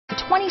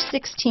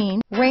2016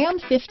 Ram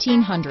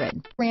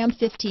 1500. Ram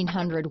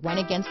 1500 went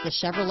against the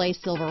Chevrolet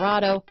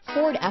Silverado,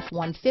 Ford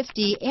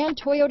F-150, and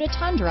Toyota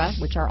Tundra,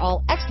 which are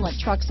all excellent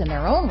trucks in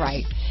their own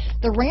right.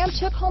 The Ram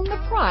took home the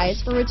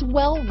prize for its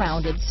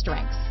well-rounded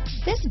strengths.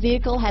 This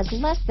vehicle has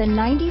less than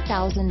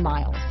 90,000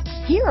 miles.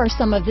 Here are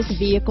some of this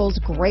vehicle's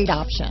great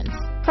options: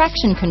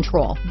 traction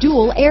control,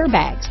 dual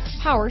airbags,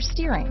 power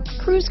steering,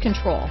 cruise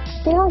control,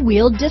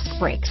 four-wheel disc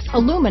brakes,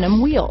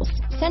 aluminum wheels,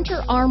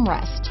 center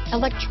armrest,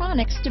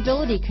 electronic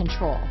stability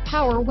control,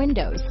 power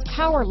windows,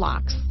 power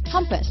locks,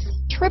 compass,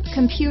 trip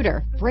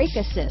computer, brake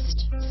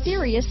assist,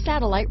 Sirius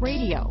satellite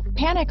radio,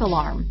 panic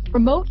alarm,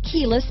 remote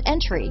keyless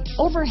entry,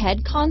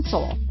 overhead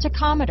console,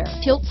 tachometer,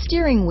 tilt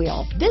steering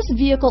wheel. This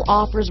vehicle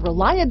offers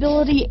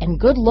reliability and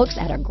good looks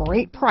at a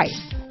great price.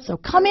 So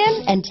come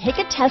in and take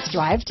a test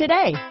drive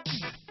today.